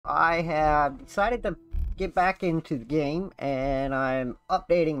I have decided to get back into the game, and I'm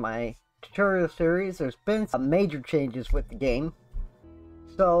updating my tutorial series. There's been some major changes with the game.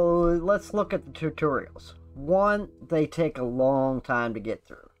 So let's look at the tutorials. One, they take a long time to get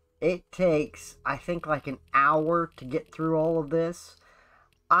through. It takes, I think, like an hour to get through all of this.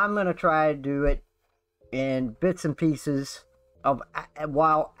 I'm going to try to do it in bits and pieces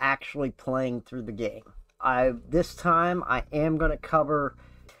while actually playing through the game. This time I am going to cover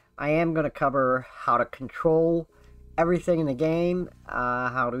how to control everything in the game,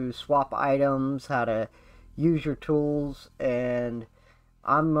 how to swap items, how to use your tools, and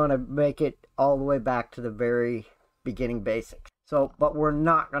I'm going to make it all the way back to the very beginning basics. So, but we're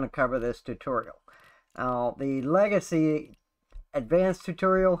not going to cover this tutorial. The Legacy Advanced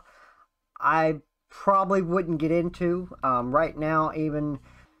tutorial, I probably wouldn't get into right now. Even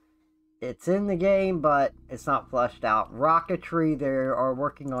it's in the game, but it's not fleshed out. Rocketry, they are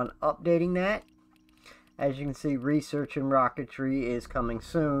working on updating that. As you can see, research in rocketry is coming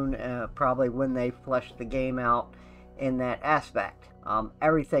soon, probably when they flesh the game out in that aspect.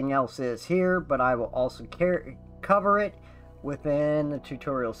 Everything else is here, but I will also cover it within the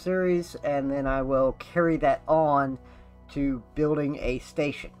tutorial series, and then I will carry that on to building a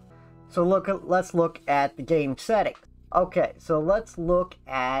station. So let's look at the game settings. Okay, so let's look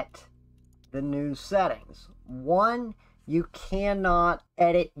at the new settings. One, you cannot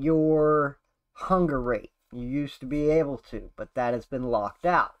edit your hunger rate. You used to be able to, but that has been locked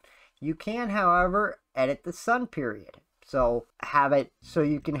out. You can, however, edit the sun period. So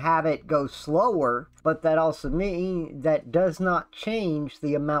you can have it go slower, but that also means that does not change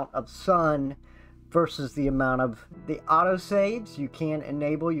the amount of sun versus the amount of the autosaves. You can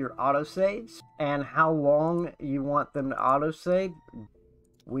enable your autosaves and how long you want them to autosave.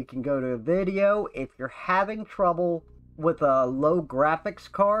 We can go to a video. If you're having trouble with a low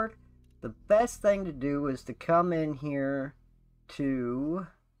graphics card, the best thing to do is to come in here to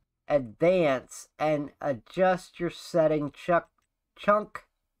advance and adjust your setting chunk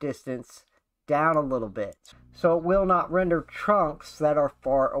distance down a little bit, so it will not render chunks that are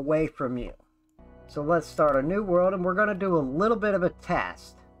far away from you. So let's start a new world, and we're going to do a little bit of a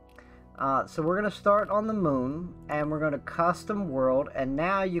test. So we're going to start on the moon, and we're going to custom world, and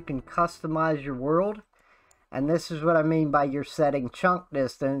now you can customize your world. And this is what I mean by your setting chunk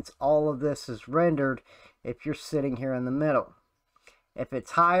distance. All of this is rendered if you're sitting here in the middle. If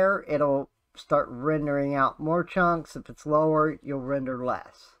it's higher, it'll start rendering out more chunks. If it's lower, you'll render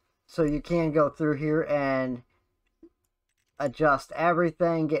less. So you can go through here and adjust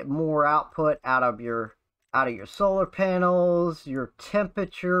everything, get more output out of your solar panels, your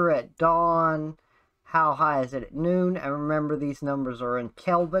temperature at dawn, how high is it at noon, and remember these numbers are in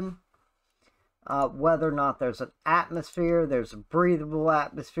Kelvin. Whether or not there's an atmosphere, there's a breathable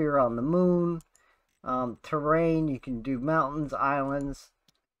atmosphere on the moon. Terrain, you can do mountains, islands.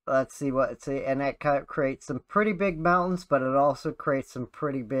 Let's see what it's, and that kind of creates some pretty big mountains, but it also creates some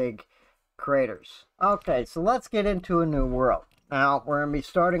pretty big craters. Okay, so let's get into a new world. Now, we're going to be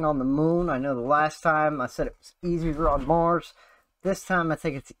starting on the moon. I know the last time I said it was easier on Mars. This time I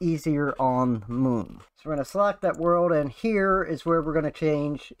think it's easier on the moon. So we're going to select that world, and here is where we're going to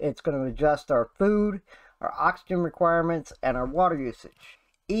change. It's going to adjust our food, our oxygen requirements, and our water usage.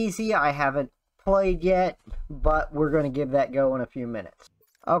 Easy, I haven't played yet, but we're going to give that go in a few minutes.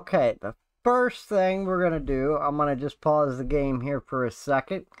 Okay, the first thing we're going to do, I'm going to just pause the game here for a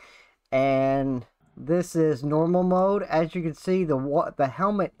second, and this is normal mode. As you can see, the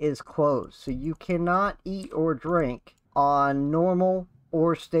helmet is closed, so you cannot eat or drink on normal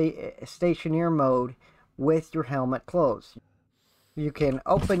or stationeer mode with your helmet closed. You can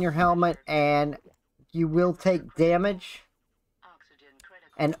open your helmet and you will take damage,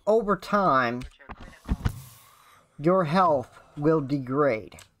 and over time your health will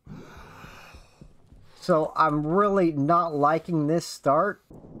degrade. So I'm really not liking this start.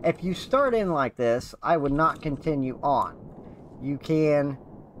 If you start in like this, I would not continue on. You can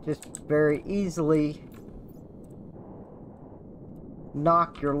just very easily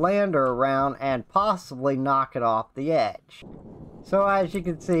knock your lander around and possibly knock it off the edge. So as you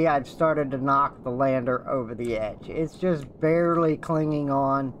can see, I've started to knock the lander over the edge. It's just barely clinging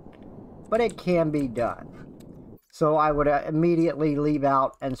on, but it can be done. So I would immediately leave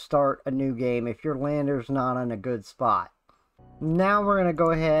out and start a new game if your lander's not in a good spot. Now we're going to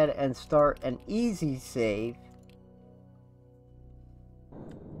go ahead and start an easy save.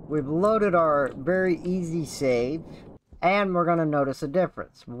 We've loaded our very easy save, and we're going to notice a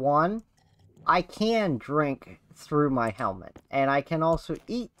difference. One, I can drink through my helmet, and I can also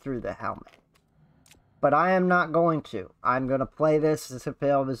eat through the helmet. But I am not going to. I'm going to play this as if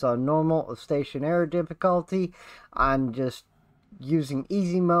it was on normal or stationary difficulty. I'm just using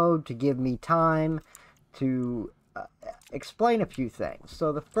easy mode to give me time to explain a few things.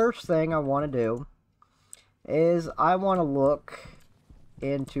 So the first thing I want to do is I want to look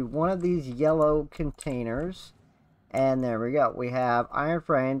into one of these yellow containers, and there we go. We have iron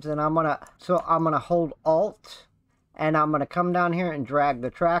frames, and I'm gonna hold Alt, and I'm gonna come down here and drag the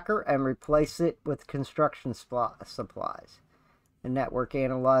tracker and replace it with construction supplies. The network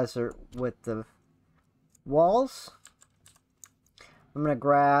analyzer with the walls. I'm gonna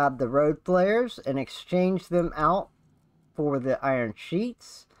grab the road flares and exchange them out for the iron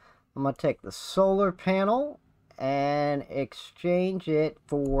sheets. I'm going to take the solar panel and exchange it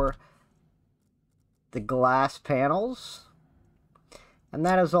for the glass panels. And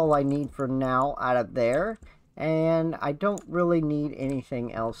that is all I need for now out of there. And I don't really need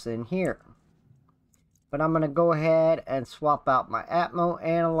anything else in here. But I'm going to go ahead and swap out my Atmo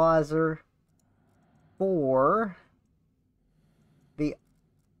analyzer for the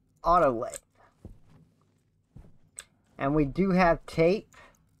auto lathe. And we do have tape.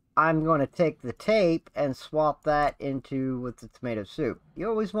 I'm going to take the tape and swap that into with the tomato soup. You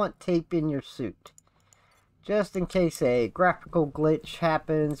always want tape in your suit, just in case a graphical glitch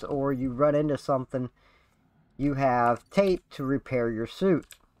happens or you run into something. You have tape to repair your suit.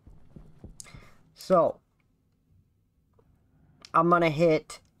 So I'm going to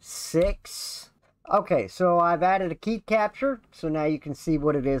hit 6. Okay, so I've added a key capture, so now you can see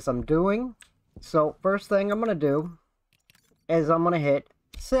what it is I'm doing. So first thing I'm going to do is I'm going to hit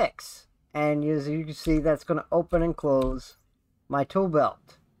 6, and as you can see, that's going to open and close my tool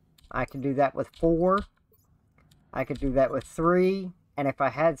belt. I can do that with 4, I could do that with 3, and if I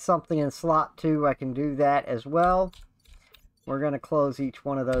had something in slot 2, I can do that as well. We're going to close each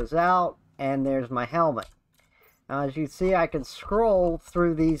one of those out, and there's my helmet. Now as you see, I can scroll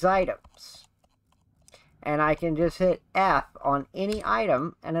through these items, and I can just hit F on any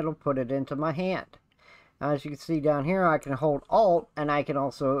item and it'll put it into my hand. Now, as you can see down here, I can hold Alt, and I can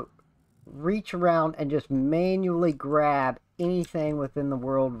also reach around and just manually grab anything within the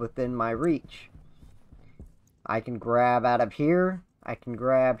world within my reach. I can grab out of here, I can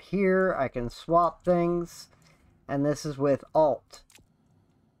grab here, I can swap things, and this is with Alt.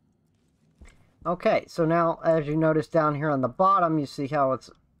 Okay, so now as you notice down here on the bottom, you see how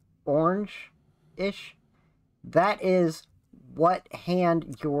it's orange-ish? That is what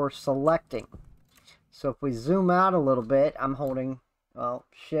hand you're selecting. So if we zoom out a little bit, I'm holding, well,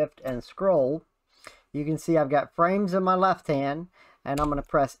 Shift and scroll. You can see I've got frames in my left hand, and I'm going to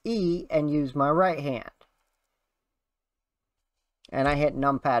press E and use my right hand. And I hit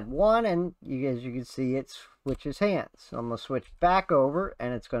numpad 1, and as you can see, it switches hands. So I'm going to switch back over,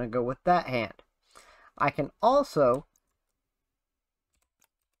 and it's going to go with that hand. I can also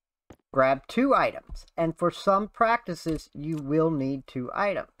grab 2 items, and for some practices, you will need 2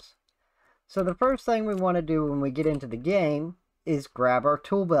 items. So the first thing we want to do when we get into the game is grab our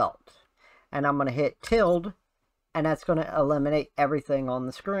tool belt. And I'm going to hit tilde, and that's going to eliminate everything on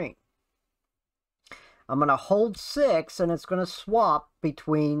the screen. I'm going to hold 6, and it's going to swap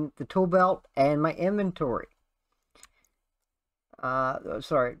between the tool belt and my inventory.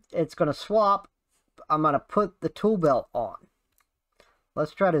 It's going to swap. I'm going to put the tool belt on.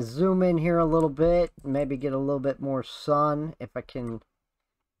 Let's try to zoom in here a little bit, maybe get a little bit more sun if I can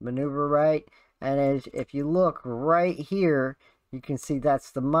maneuver right. And if you look right here, you can see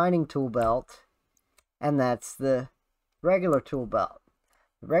that's the mining tool belt, and that's the regular tool belt.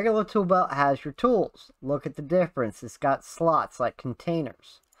 The regular tool belt has your tools. Look at the difference. It's got slots like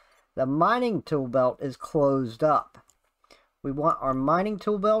containers. The mining tool belt is closed up. We want our mining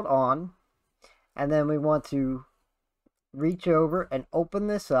tool belt on, and then we want to reach over and open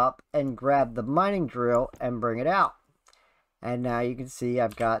this up and grab the mining drill and bring it out. And now you can see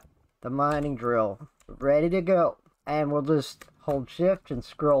I've got the mining drill ready to go. And we'll just hold Shift and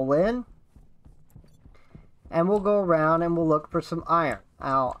scroll in. And we'll go around and we'll look for some iron.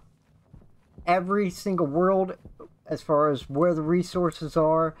 Now, every single world, as far as where the resources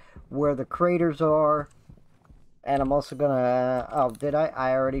are, where the craters are. And I'm also going to... Oh, did I?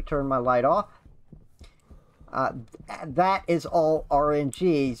 I already turned my light off. That is all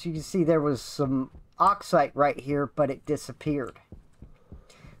RNGs. You can see there was some oxide right here, but it disappeared.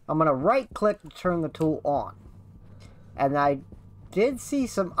 I'm going to right click to turn the tool on, and I did see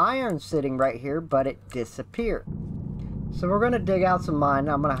some iron sitting right here, but it disappeared. So we're going to dig out some mine.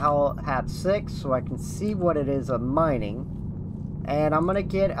 I'm going to have 6 so I can see what it is I'm mining. And I'm going to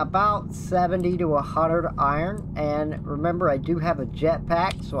get about 70 to 100 iron. And remember, I do have a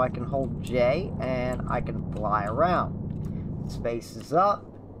jetpack, so I can hold J and I can fly around. Space is up.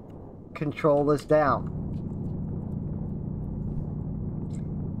 Control is down.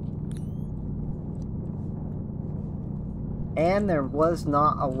 And there was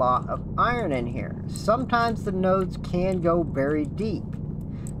not a lot of iron in here. Sometimes the nodes can go very deep.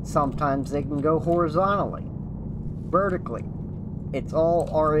 Sometimes they can go horizontally, vertically. It's all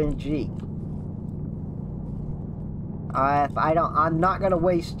RNG. I'm not going to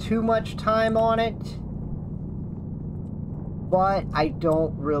waste too much time on it, but I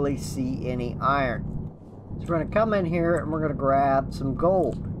don't really see any iron. So we're going to come in here and we're going to grab some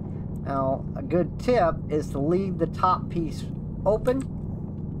gold. Now, a good tip is to leave the top piece open.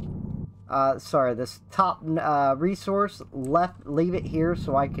 This top resource, leave it here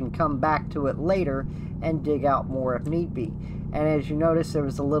so I can come back to it later and dig out more if need be. And as you notice, there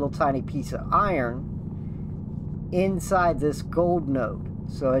was a little tiny piece of iron inside this gold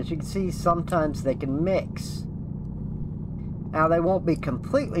node. So as you can see, sometimes they can mix. Now they won't be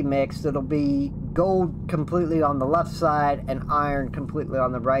completely mixed. It'll be gold completely on the left side and iron completely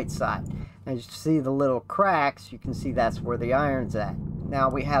on the right side. As you see the little cracks, you can see that's where the iron's at. Now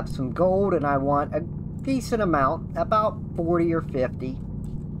we have some gold, and I want a decent amount, about 40 or 50.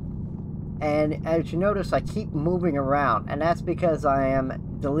 And as you notice, I keep moving around, and that's because I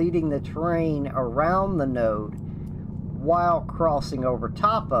am deleting the terrain around the node while crossing over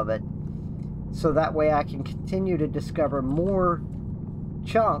top of it, so that way I can continue to discover more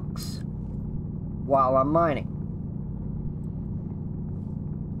chunks while I'm mining.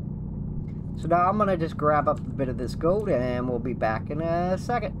 So now I'm going to just grab up a bit of this gold and we'll be back in a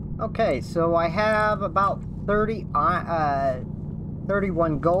second. Okay, so I have about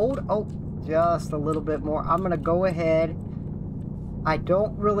 31 gold. Oh, just a little bit more. I'm going to go ahead. I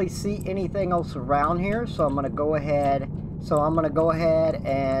don't really see anything else around here, so I'm going to go ahead.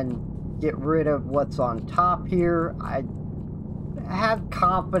 And get rid of what's on top here. I have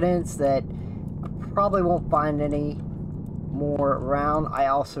confidence that I probably won't find any more around. I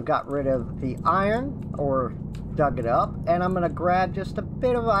also got rid of the iron, or dug it up, and I'm going to grab just a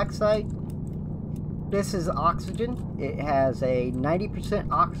bit of oxide. This is oxygen. It has a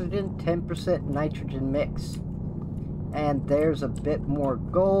 90% oxygen, 10% nitrogen mix. And there's a bit more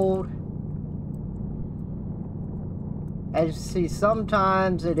gold. As you see,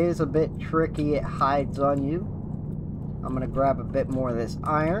 sometimes it is a bit tricky. It hides on you. I'm going to grab a bit more of this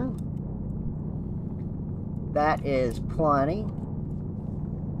iron. That is plenty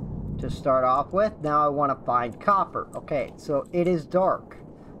to start off with. Now I want to find copper. Okay, so it is dark.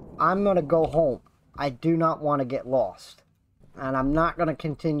 I'm going to go home. I do not want to get lost. And I'm not going to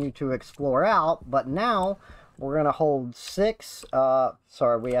continue to explore out, but now we're going to hold 6.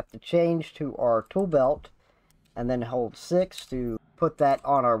 We have to change to our tool belt and then hold 6 to put that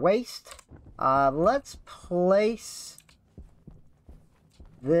on our waist. Let's place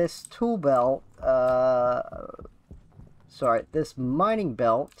this tool belt, this mining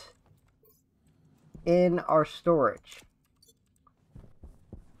belt in our storage.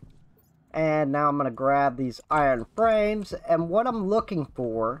 And now I'm going to grab these iron frames, and what I'm looking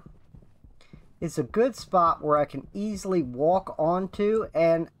for is a good spot where I can easily walk onto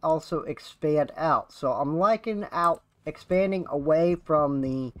and also expand out. So I'm liking expanding away from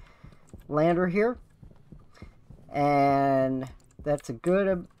the lander here, and that's a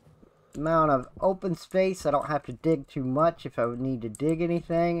good amount of open space. I don't have to dig too much if I would need to dig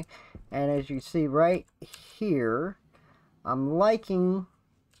anything. And as you see right here, I'm liking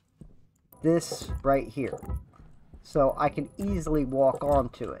this right here, so I can easily walk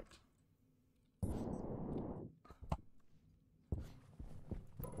onto it.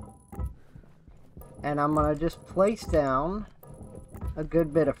 And I'm going to just place down a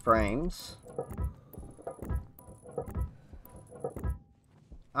good bit of frames.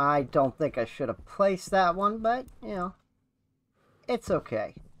 I don't think I should have placed that one, but, you know, it's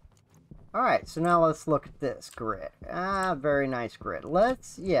okay. Alright, so now let's look at this grid. Very nice grid.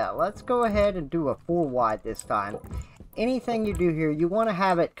 Let's go ahead and do a 4 wide this time. Anything you do here, you want to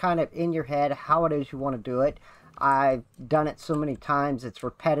have it kind of in your head how it is you want to do it. I've done it so many times, it's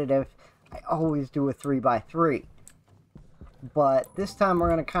repetitive. I always do a 3 by 3. But this time we're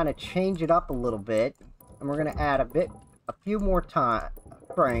going to kind of change it up a little bit. And we're going to add a few more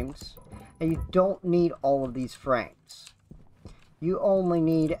frames. And you don't need all of these frames. You only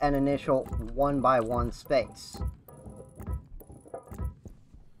need an initial 1 by 1 space.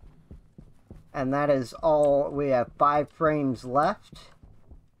 And that is all. We have 5 frames left.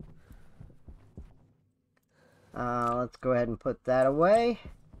 Let's go ahead and put that away.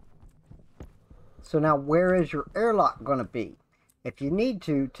 So now where is your airlock going to be? If you need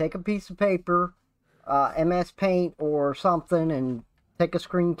to, take a piece of paper, MS Paint or something, and take a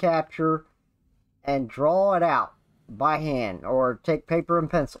screen capture and draw it out by hand, or take paper and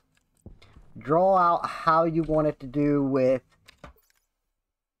pencil. Draw out how you want it to do with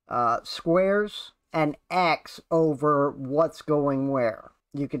squares and X over what's going where.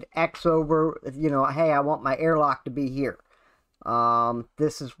 You could X over, you know, hey, I want my airlock to be here.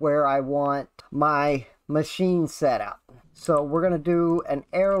 This is where I want my machine set up. So we're going to do an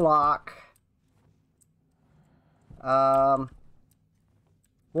airlock.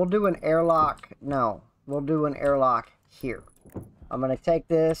 We'll do an airlock. No, we'll do an airlock here. I'm going to take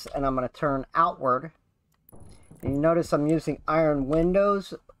this and I'm going to turn outward. And you notice I'm using iron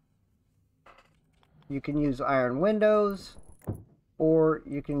windows. You can use iron windows, or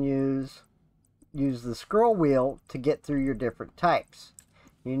you can use the scroll wheel to get through your different types.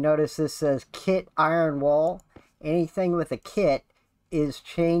 You notice this says kit iron wall. Anything with a kit is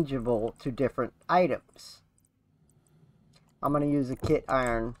changeable to different items. I'm going to use a kit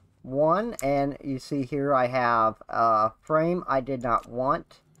iron 1, and you see here I have a frame I did not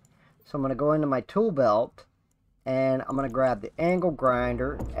want. So I'm going to go into my tool belt and I'm going to grab the angle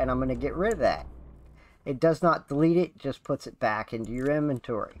grinder and I'm going to get rid of that. It does not delete it, just puts it back into your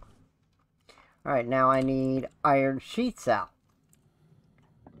inventory. Alright, now I need iron sheets out.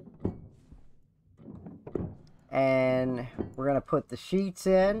 And we're going to put the sheets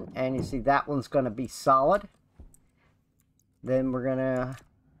in, and you see that one's going to be solid. Then we're going to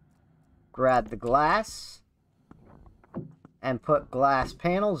grab the glass and put glass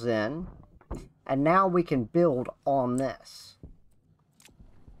panels in. And now we can build on this.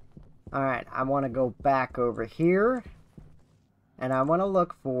 Alright, I want to go back over here. And I want to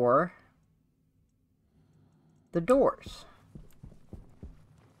look for the doors.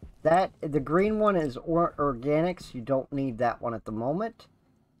 The green one is organics. You don't need that one at the moment.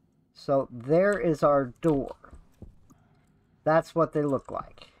 So there is our door. That's what they look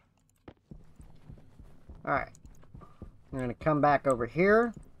like. Alright. I'm going to come back over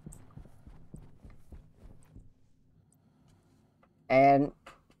here. And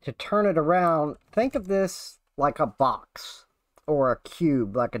to turn it around, think of this like a box or a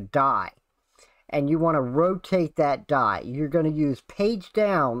cube, like a die. And you want to rotate that die. You're going to use page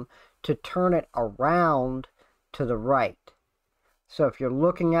down to turn it around to the right. So if you're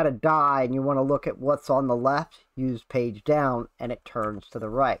looking at a die and you want to look at what's on the left, use page down and it turns to the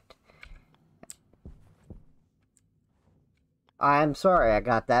right. I'm sorry, I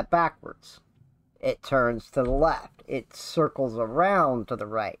got that backwards. It turns to the left. It circles around to the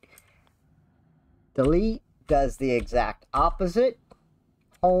right. Delete does the exact opposite.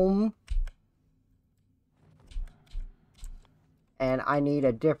 Home. And I need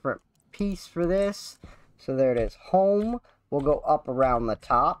a different piece for this. So there it is. Home will go up around the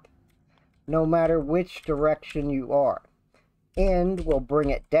top, no matter which direction you are. End will bring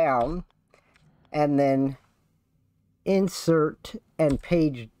it down, and then insert and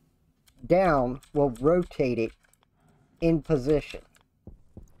page down will rotate it in position.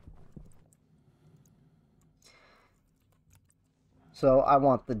 So I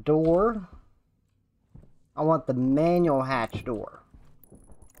want the door. I want the manual hatch door.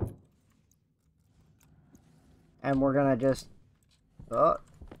 And we're going to just...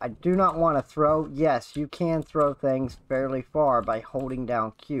 I do not want to throw. Yes, you can throw things fairly far by holding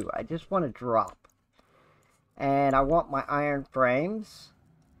down Q. I just want to drop. And I want my iron frames.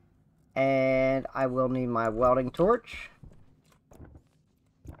 And I will need my welding torch.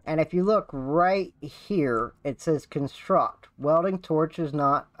 And if you look right here, it says construct. Welding torch is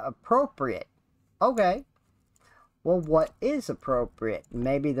not appropriate. Okay. Well, what is appropriate?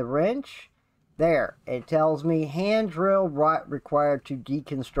 Maybe the wrench? There. It tells me hand drill required to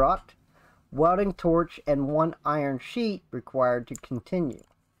deconstruct. Welding torch and 1 iron sheet required to continue.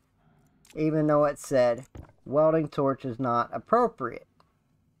 Even though it said welding torch is not appropriate.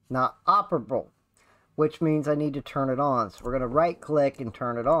 Not operable. Which means I need to turn it on. So we're going to right click and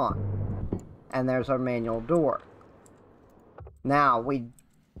turn it on. And there's our manual door. Now we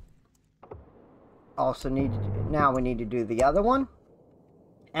also need to do the other one.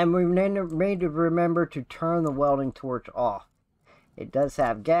 And we need to remember to turn the welding torch off. It does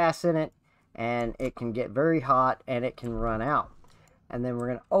have gas in it, and it can get very hot and it can run out. And then we're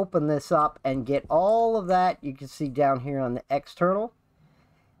going to open this up and get all of that. You can see down here on the external,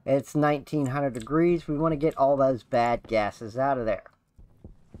 it's 1900 degrees. We want to get all those bad gases out of there.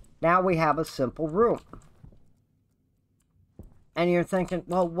 Now we have a simple room. And you're thinking,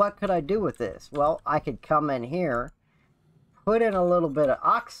 well, what could I do with this? Well, I could come in here, put in a little bit of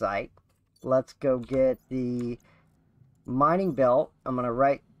oxide. Let's go get the mining belt. I'm going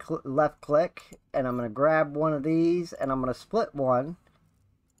to left click, and I'm going to grab one of these, and I'm going to split one.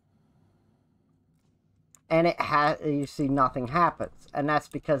 And you see nothing happens. And that's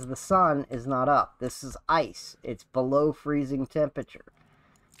because the sun is not up. This is ice. It's below freezing temperature.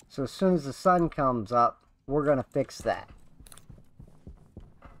 So as soon as the sun comes up, we're going to fix that.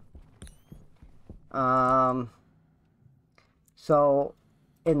 So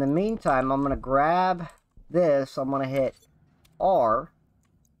in the meantime, I'm going to grab this. I'm going to hit R,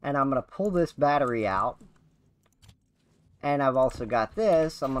 and I'm going to pull this battery out. And I've also got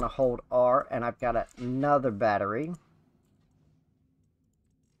this. I'm going to hold R, and I've got another battery.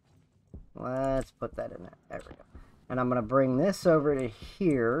 Let's put that in there. There we go. And I'm going to bring this over to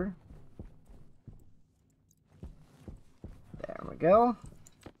here. There we go.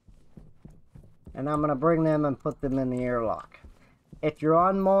 And I'm going to bring them and put them in the airlock. If you're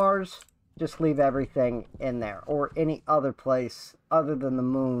on Mars, just leave everything in there. Or any other place other than the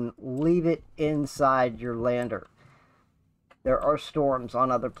moon, leave it inside your lander. There are storms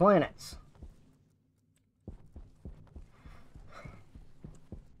on other planets.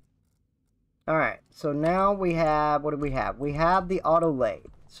 Alright, so now we have, what do we have? We have the auto lathe.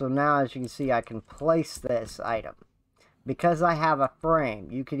 So now, as you can see, I can place this item. Because I have a frame,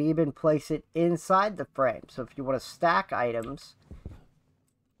 you could even place it inside the frame. So if you want to stack items,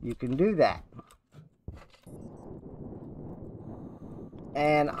 you can do that.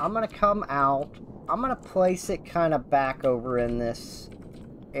 And I'm going to come out. I'm going to place it kind of back over in this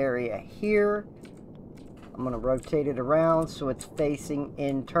area here. I'm going to rotate it around so it's facing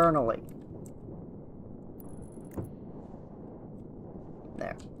internally.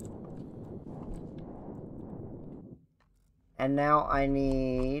 There. And now I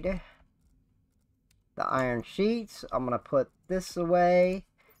need the iron sheets. I'm going to put this away.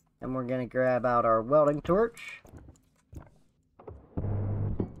 And we're going to grab out our welding torch.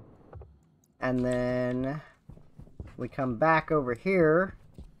 And then we come back over here.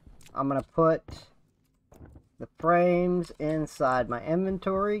 I'm going to put the frames inside my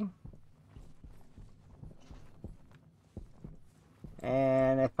inventory.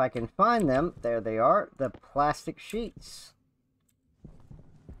 And if I can find them, there they are, the plastic sheets.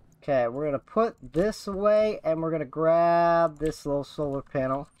 Okay, we're going to put this away, and we're going to grab this little solar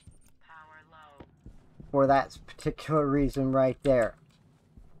panel. Power low. For that particular reason right there.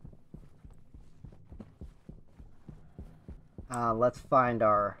 Let's find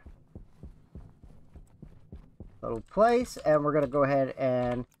our little place, and we're going to go ahead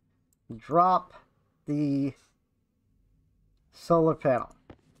and drop the solar panel.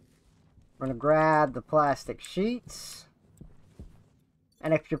 We're going to grab the plastic sheets.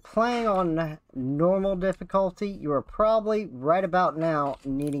 And if you're playing on normal difficulty, you are probably right about now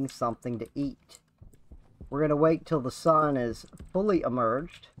needing something to eat. We're going to wait till the sun is fully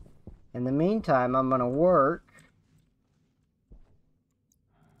emerged. In the meantime, I'm going to work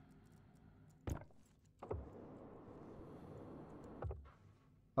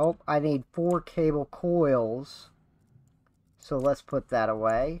oh, I need 4 cable coils. So let's put that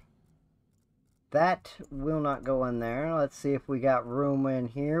away. That will not go in there. Let's see if we got room in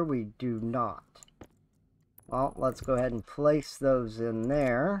here. We do not. Well, let's go ahead and place those in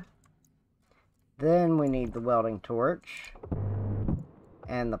there. Then we need the welding torch.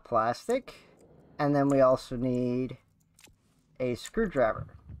 And the plastic. And then we also need a screwdriver.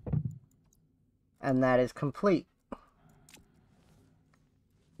 And that is complete.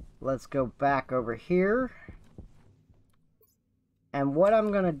 Let's go back over here. And what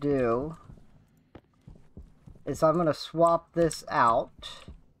I'm going to do is I'm going to swap this out.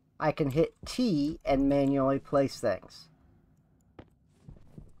 I can hit T and manually place things.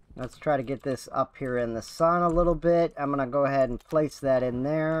 Let's try to get this up here in the sun a little bit. I'm going to go ahead and place that in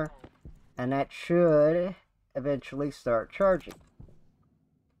there. And that should eventually start charging.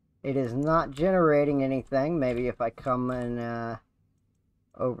 It is not generating anything. Maybe if I come in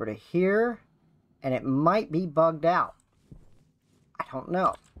over to here. And it might be bugged out. I don't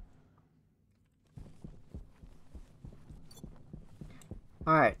know.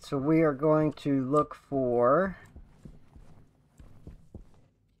 Alright, so we are going to look for...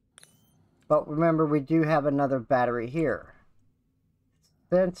 But remember, we do have another battery here.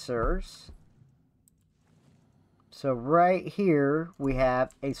 Sensors. So right here, we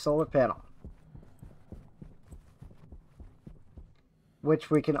have a solar panel. Which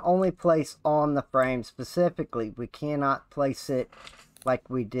we can only place on the frame specifically. We cannot place it like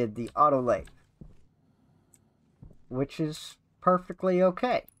we did the auto lathe. Which is perfectly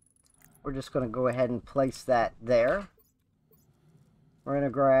okay. We're just going to go ahead and place that there. We're going to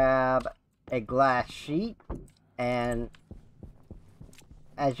grab a glass sheet, and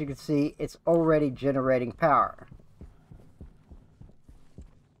as you can see, it's already generating power.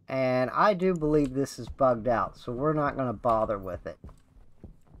 And I do believe this is bugged out, so we're not going to bother with it.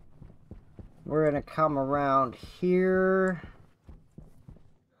 We're going to come around here,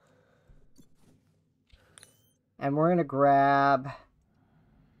 and we're going to grab...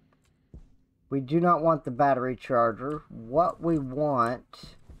 We do not want the battery charger. What we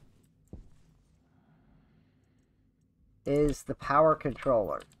want is the power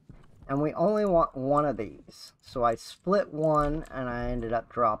controller. And we only want one of these. So I split one and I ended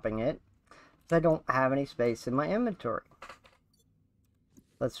up dropping it. I don't have any space in my inventory.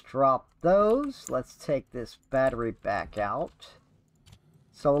 Let's drop those. Let's take this battery back out.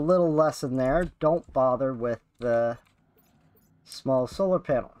 So a little lesson there. Don't bother with the small solar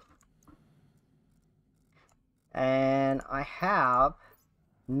panel. And I have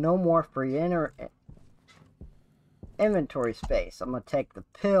no more free inventory space. I'm going to take the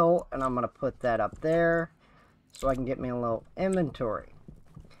pill and I'm going to put that up there so I can get me a little inventory.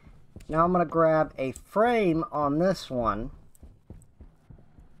 Now I'm going to grab a frame on this one.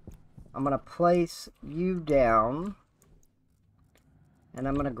 I'm going to place you down, and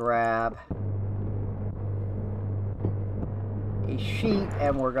I'm going to grab a sheet,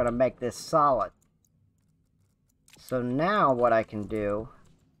 and we're going to make this solid. So now what I can do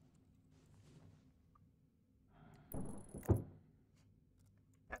and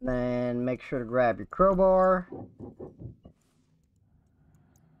then make sure to grab your crowbar.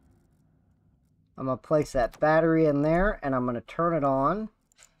 I'm going to place that battery in there, and I'm going to turn it on.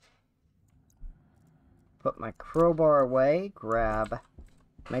 Put my crowbar away,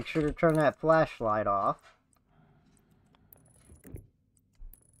 make sure to turn that flashlight off.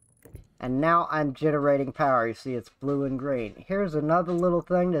 And now I'm generating power. You see it's blue and green. Here's another little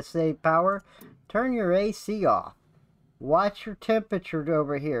thing to save power. Turn your AC off. Watch your temperature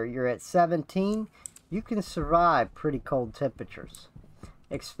over here. You're at 17. You can survive pretty cold temperatures,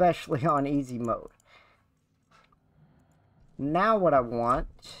 especially on easy mode. Now what I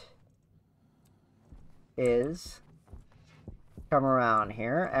want is come around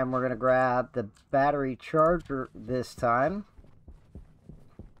here, and we're going to grab the battery charger this time.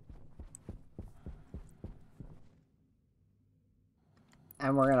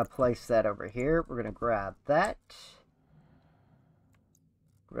 And we're going to place that over here. We're going to grab that.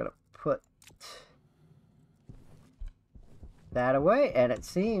 We're going to put that away. And it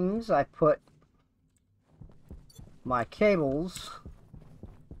seems I put my cables.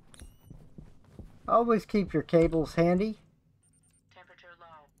 Always keep your cables handy. Temperature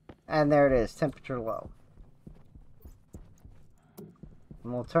low. And there it is, temperature low.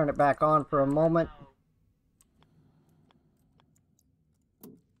 And we'll turn it back on for a moment.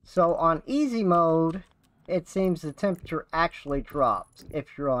 So on easy mode, it seems the temperature actually drops.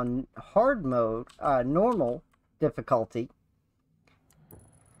 If you're on hard mode, normal difficulty,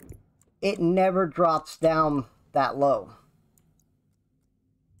 it never drops down that low.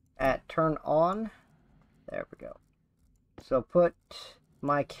 At turn on, there we go. So put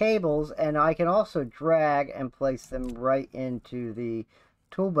my cables, and I can also drag and place them right into the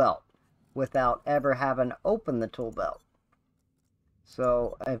tool belt without ever having to open the tool belt.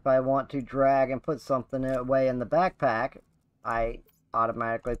 So if I want to drag and put something away in the backpack, I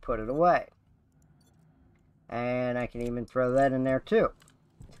automatically put it away. And I can even throw that in there too.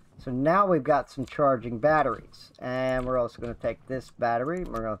 So now we've got some charging batteries. And we're also going to take this battery,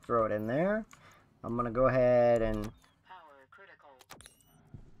 we're going to throw it in there. I'm going to go ahead and Power critical.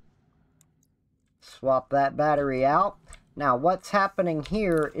 swap that battery out. Now what's happening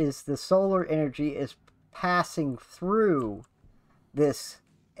here is the solar energy is passing through this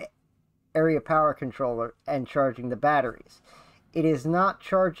area power controller and charging the batteries. It is not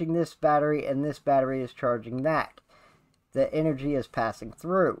charging this battery, and this battery is charging that. The energy is passing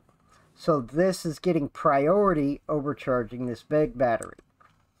through. So this is getting priority over charging this big battery.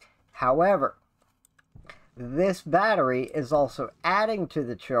 However, this battery is also adding to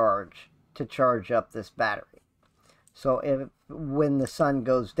the charge to charge up this battery. So when the sun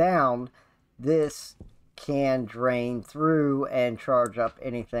goes down, this can drain through and charge up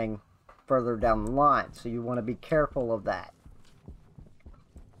anything further down the line. So you want to be careful of that.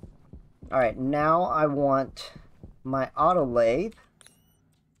 Alright, now I want my auto lathe.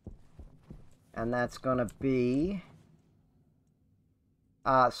 And that's going to be...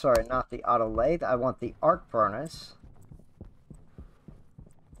 sorry, not the auto lathe. I want the arc furnace.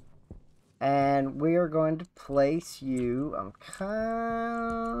 And we are going to place you, I'm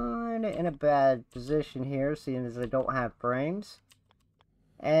kind of in a bad position here, seeing as I don't have frames.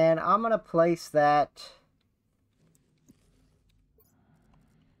 And I'm going to place that,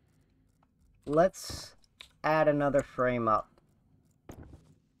 let's add another frame up.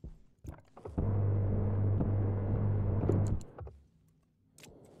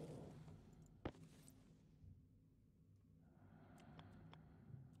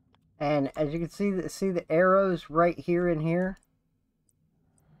 And as you can see the arrows right here and here?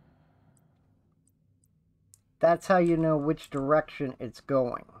 That's how you know which direction it's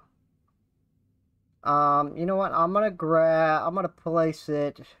going. You know what? I'm gonna place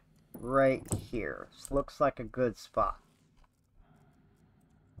it right here. This looks like a good spot.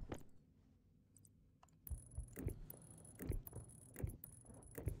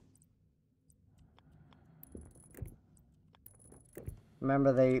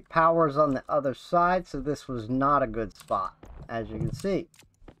 Remember, the power's on the other side, so this was not a good spot, as you can see.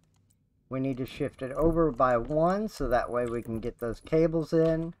 We need to shift it over by 1, so that way we can get those cables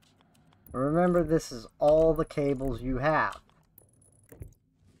in. Remember, this is all the cables you have.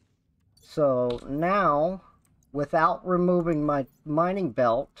 So now, without removing my mining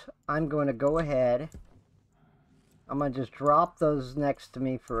belt, I'm going to go ahead. I'm going to just drop those next to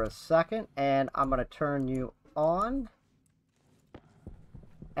me for a second, and I'm going to turn you on.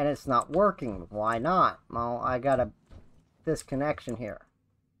 And it's not working. Why not? Well, I got a disconnection here.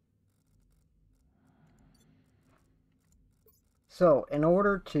 So, in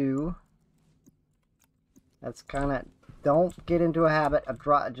order to... That's kind of... Don't get into a habit of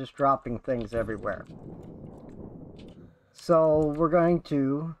just dropping things everywhere. So, we're going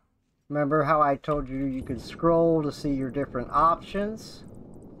to... Remember how I told you you could scroll to see your different options?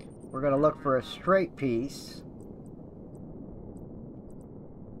 We're going to look for a straight piece,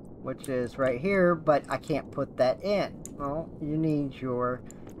 which is right here, but I can't put that in. Well, you need your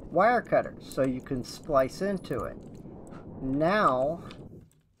wire cutter so you can splice into it. Now,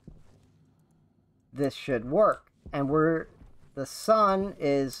 this should work. And the sun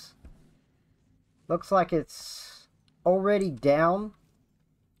is, looks like it's already down.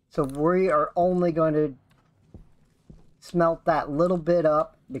 So we are only going to smelt that little bit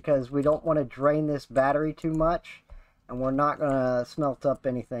up because we don't want to drain this battery too much. And we're not going to smelt up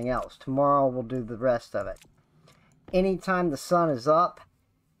anything else. Tomorrow we'll do the rest of it. Anytime the sun is up,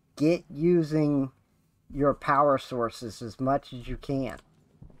 get using your power sources as much as you can.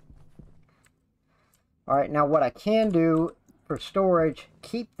 Alright, now what I can do for storage,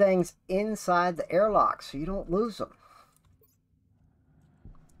 keep things inside the airlock so you don't lose them.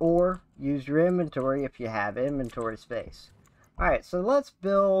 Or use your inventory if you have inventory space. Alright, so let's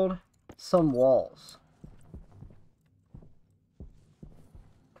build some walls.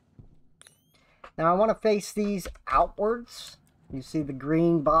 Now I want to face these outwards. You see the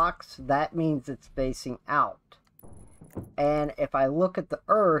green box? That means it's facing out. And if I look at the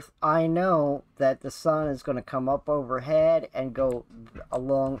earth, I know that the sun is going to come up overhead and go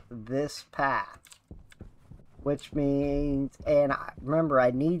along this path. Which means, and remember,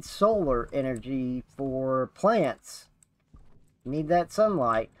 I need solar energy for plants. Need that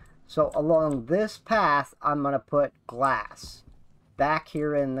sunlight. So along this path, I'm going to put glass. Back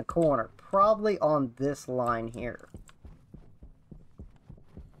here in the corner. Probably on this line here.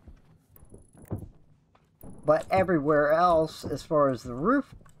 But everywhere else, as far as the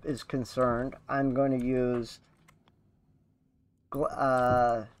roof is concerned, I'm going to use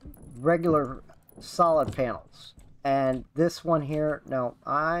regular solid panels. And this one here, no,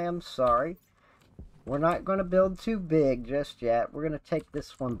 I am sorry. We're not going to build too big just yet. We're going to take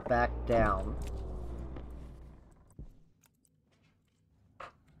this one back down.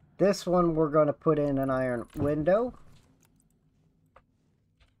 This one we're going to put in an iron window.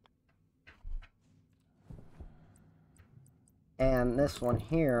 And this one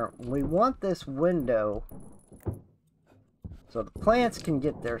here, we want this window so the plants can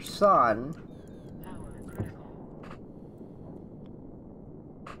get their sun. Power critical.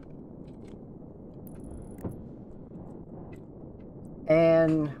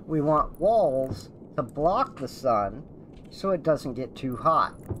 And we want walls to block the sun so it doesn't get too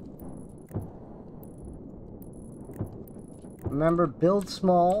hot. Remember, build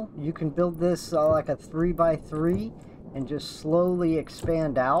small. You can build this like a 3x3 and just slowly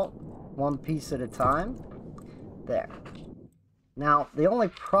expand out one piece at a time. There. Now, the only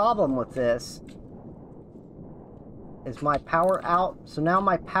problem with this is my power out. So now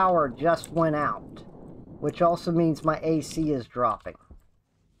my power just went out, which also means my AC is dropping.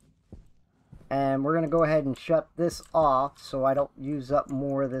 And we're going to go ahead and shut this off so I don't use up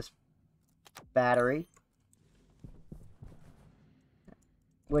more of this battery.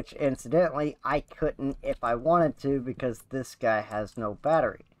 Which, incidentally, I couldn't if I wanted to because this guy has no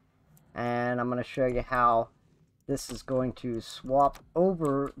battery. And I'm going to show you how this is going to swap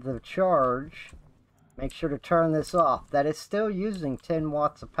over the charge. Make sure to turn this off. That is still using 10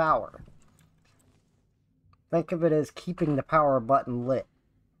 watts of power. Think of it as keeping the power button lit.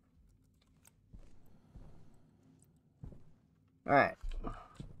 Alright.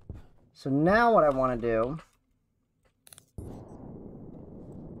 So now what I want to do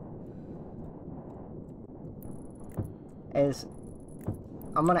is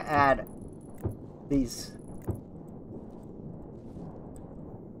I'm going to add these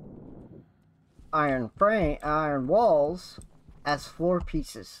iron walls as floor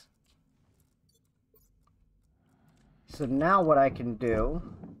pieces. So now what I can do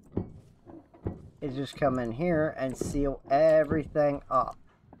is just come in here and seal everything up.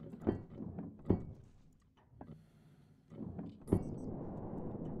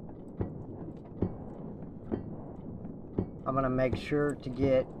 I'm going to make sure to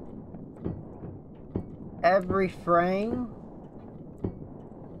get every frame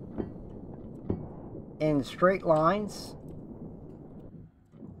in straight lines,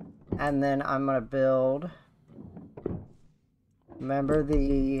 and then I'm going to build, remember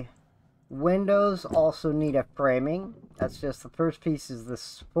the windows also need a framing. That's just the first piece is the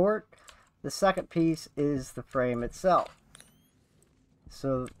support, the second piece is the frame itself.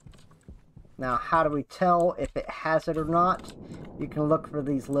 So now how do we tell if it has it or not? You can look for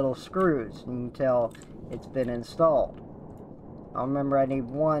these little screws and you can tell it's been installed. I'll remember I need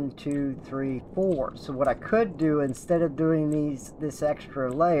 1, 2, 3, 4. So what I could do instead of doing this extra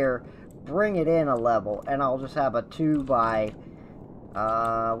layer, bring it in a level, and I'll just have a 2 by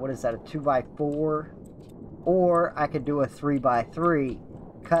what is that, a 2 by 4, or I could do a 3 by 3.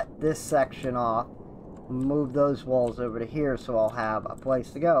 Cut this section off, move those walls over to here, so I'll have a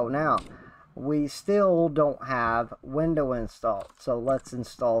place to go. Now we still don't have window installed, so let's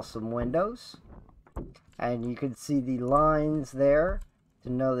install some windows. And you can see the lines there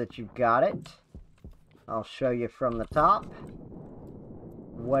to know that you've got it. I'll show you from the top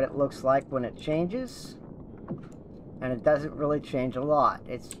what it looks like when it changes. And it doesn't really change a lot.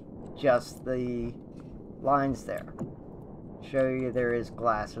 It's just the lines there. Show you there is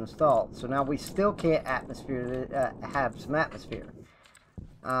glass installed. So now we still can't have some atmosphere.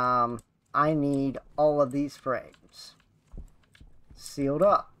 I need all of these frames sealed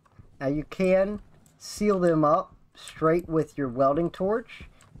up. Now you can seal them up straight with your welding torch,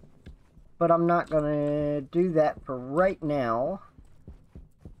 but I'm not going to do that for right now.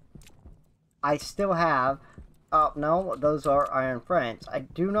 I still have, oh no, those are iron frames. I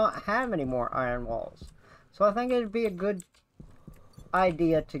do not have any more iron walls, so I think it would be a good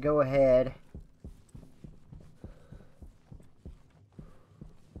idea to go ahead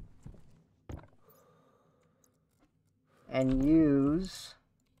and use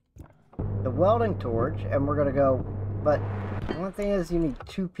the welding torch, and we're gonna go, but one thing is you need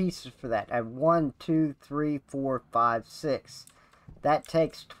 2 pieces for that. I have 1, 2, 3, 4, 5, 6. That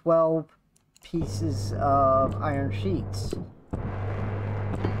takes 12 pieces of iron sheets.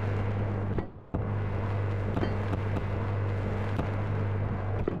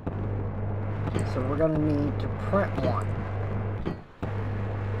 So we're gonna need to print one.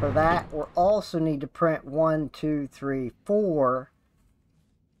 For that, we'll also need to print 1, 2, 3, 4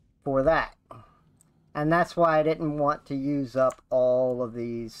 for that. And that's why I didn't want to use up all of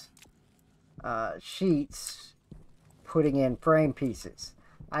these sheets putting in frame pieces.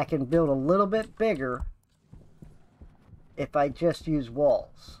 I can build a little bit bigger if I just use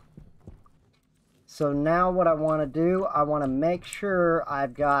walls. So now what I want to do, I want to make sure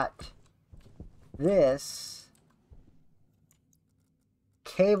I've got this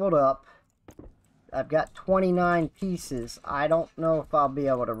cabled up. I've got 29 pieces. I don't know if I'll be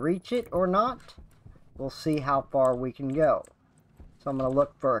able to reach it or not. We'll see how far we can go. So I'm going to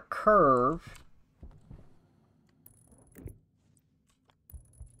look for a curve.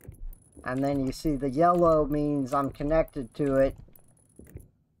 And then you see the yellow means I'm connected to it.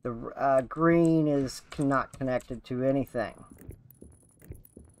 The green is not connected to anything.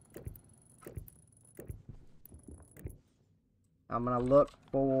 I'm going to look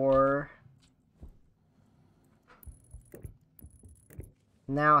for...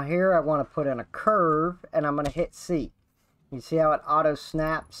 Now here I want to put in a curve, and I'm going to hit C. You see how it auto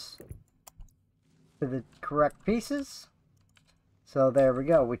snaps to the correct pieces? So there we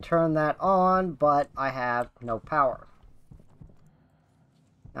go. We turn that on, but I have no power.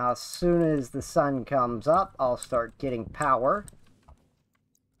 Now as soon as the sun comes up, I'll start getting power.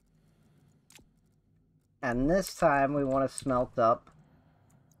 And this time we want to smelt up.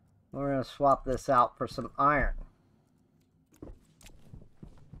 We're going to swap this out for some iron.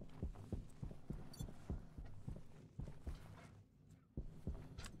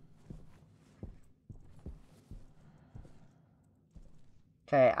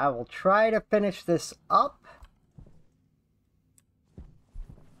 Okay, I will try to finish this up.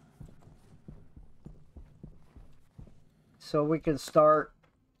 So we can start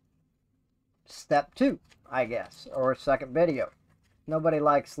step 2, I guess, or second video. Nobody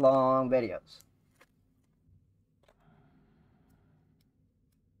likes long videos.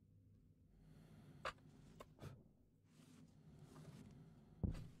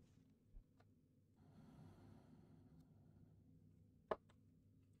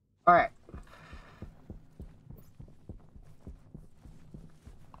 Alright.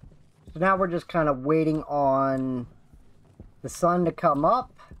 So now we're just kind of waiting on the sun to come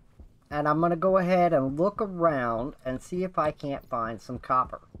up. And I'm going to go ahead and look around and see if I can't find some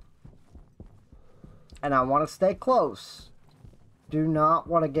copper. And I want to stay close. Do not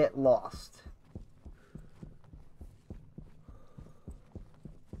want to get lost.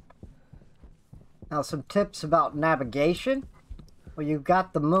 Now some tips about navigation. Well, you've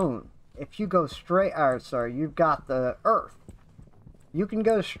got the moon. If you go straight, or sorry, you've got the earth. You can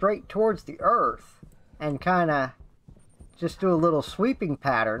go straight towards the earth and kind of just do a little sweeping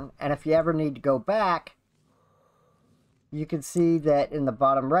pattern. And if you ever need to go back, you can see that in the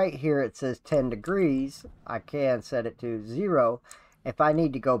bottom right here it says 10 degrees. I can set it to 0. If I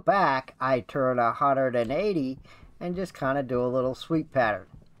need to go back, I turn 180 and just kind of do a little sweep pattern.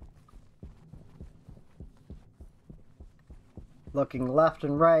 Looking left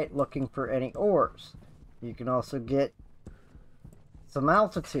and right, looking for any ores. You can also get some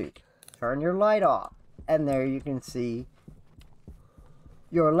altitude. Turn your light off, and there you can see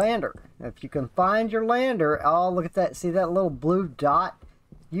your lander. If you can find your lander, oh, look at that. See that little blue dot?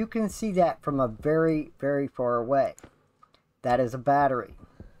 You can see that from a very, very far away. That is a battery.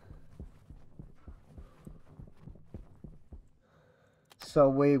 So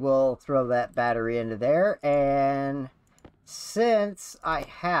we will throw that battery into there, and since I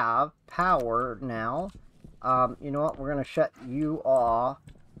have power now, you know what, we're going to shut you off,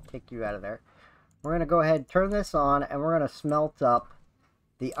 take you out of there. We're going to go ahead and turn this on, and we're going to smelt up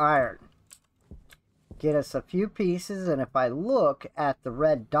the iron. Get us a few pieces, and if I look at the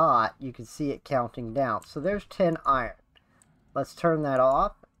red dot, you can see it counting down. So there's 10 iron. Let's turn that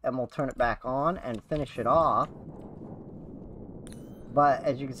off, and we'll turn it back on and finish it off. But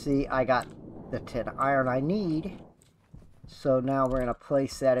as you can see, I got the 10 iron I need. So now we're going to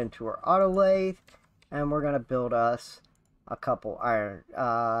place that into our auto lathe, and we're going to build us a couple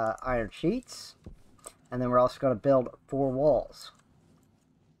iron sheets, and then we're also going to build 4 walls.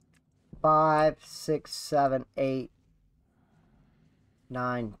 5, 6, 7, 8,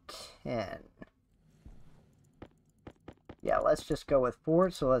 9, 10. Yeah, let's just go with 4,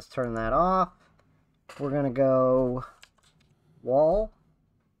 so let's turn that off. We're going to go wall,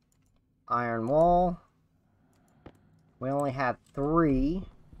 iron wall. We only have 3.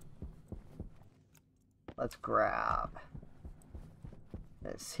 Let's grab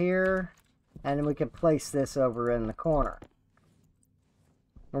this here, and then we can place this over in the corner.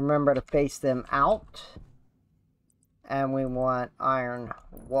 Remember to face them out, and we want iron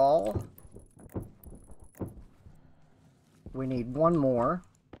wall. We need 1 more,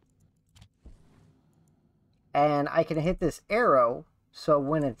 and I can hit this arrow, so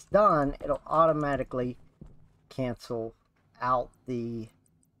when it's done, it'll automatically cancel out the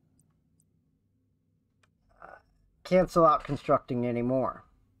constructing anymore.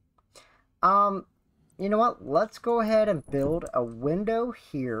 You know what, let's go ahead and build a window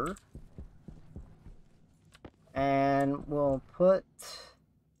here, and we'll put,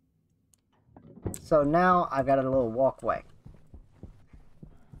 so now I've got a little walkway.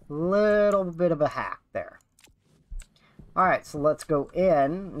 Little bit of a hack there. Alright, so let's go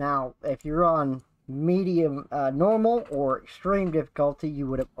in. Now if you're on medium, normal or extreme difficulty, you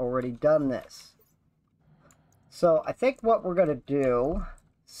would have already done this. So I think what we're going to do,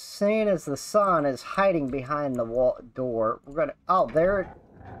 seeing as the sun is hiding behind the wall door, we're going to, oh, there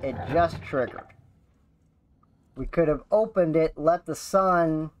it just triggered. We could have opened it, let the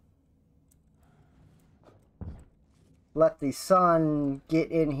sun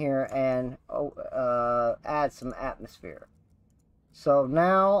get in here and add some atmosphere. So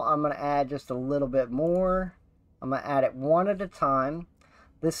now I'm going to add just a little bit more. I'm going to add it one at a time.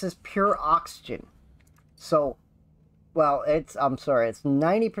 This is pure oxygen. So, well, I'm sorry, it's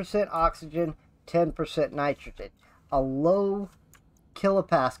 90% oxygen, 10% nitrogen. A low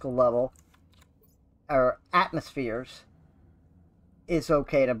kilopascal level, or atmospheres is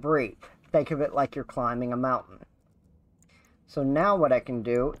okay to breathe. Think of it like you're climbing a mountain. So now what I can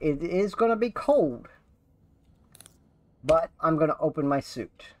do, it is going to be cold, but I'm going to open my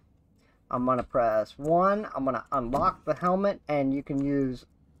suit. I'm going to press 1, I'm going to unlock the helmet, and you can use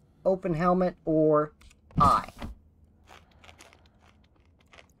open helmet or I.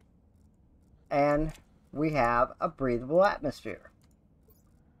 And we have a breathable atmosphere.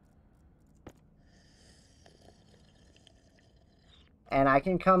 And I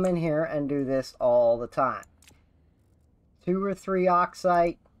can come in here and do this all the time. 2 or 3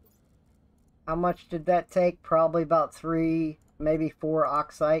 oxide. How much did that take? Probably about 3, maybe 4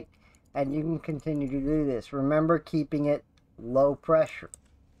 oxide. And you can continue to do this. Remember, keeping it low pressure.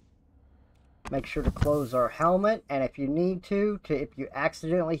 Make sure to close our helmet. And if you need to if you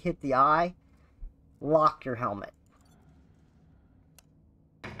accidentally hit the eye, lock your helmet.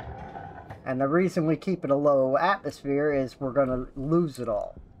 And the reason we keep it a low atmosphere is we're going to lose it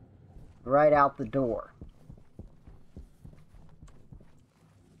all right out the door.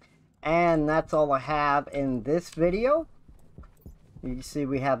 And that's all I have in this video. You can see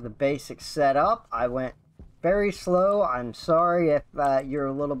we have the basics set up. I went very slow. I'm sorry if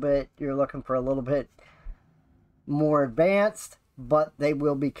you're looking for a little bit more advanced, but they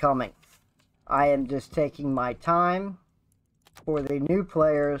will be coming. I am just taking my time for the new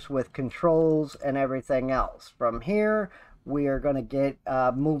players with controls and everything else. From here, we are going to get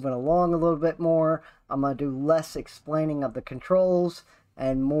moving along a little bit more. I'm going to do less explaining of the controls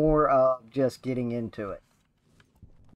and more of just getting into it.